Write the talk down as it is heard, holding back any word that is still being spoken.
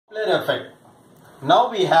Doppler effect.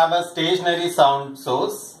 Now we have a stationary sound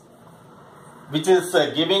source which is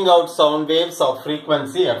giving out sound waves of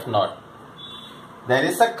frequency f0. There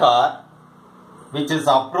is a car which is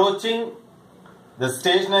approaching the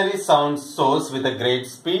stationary sound source with a great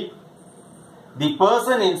speed. The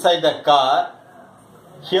person inside the car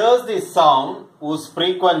hears the sound whose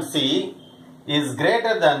frequency is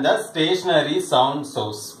greater than the stationary sound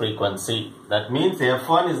source frequency. That means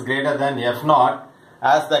f1 is greater than f0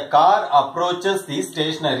 as the car approaches the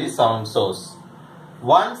stationary sound source.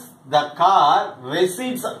 Once the car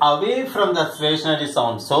recedes away from the stationary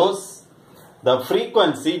sound source, the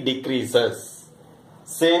frequency decreases.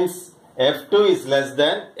 Since f2 is less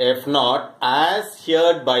than f0 as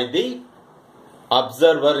heard by the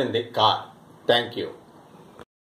observer in the car. Thank you.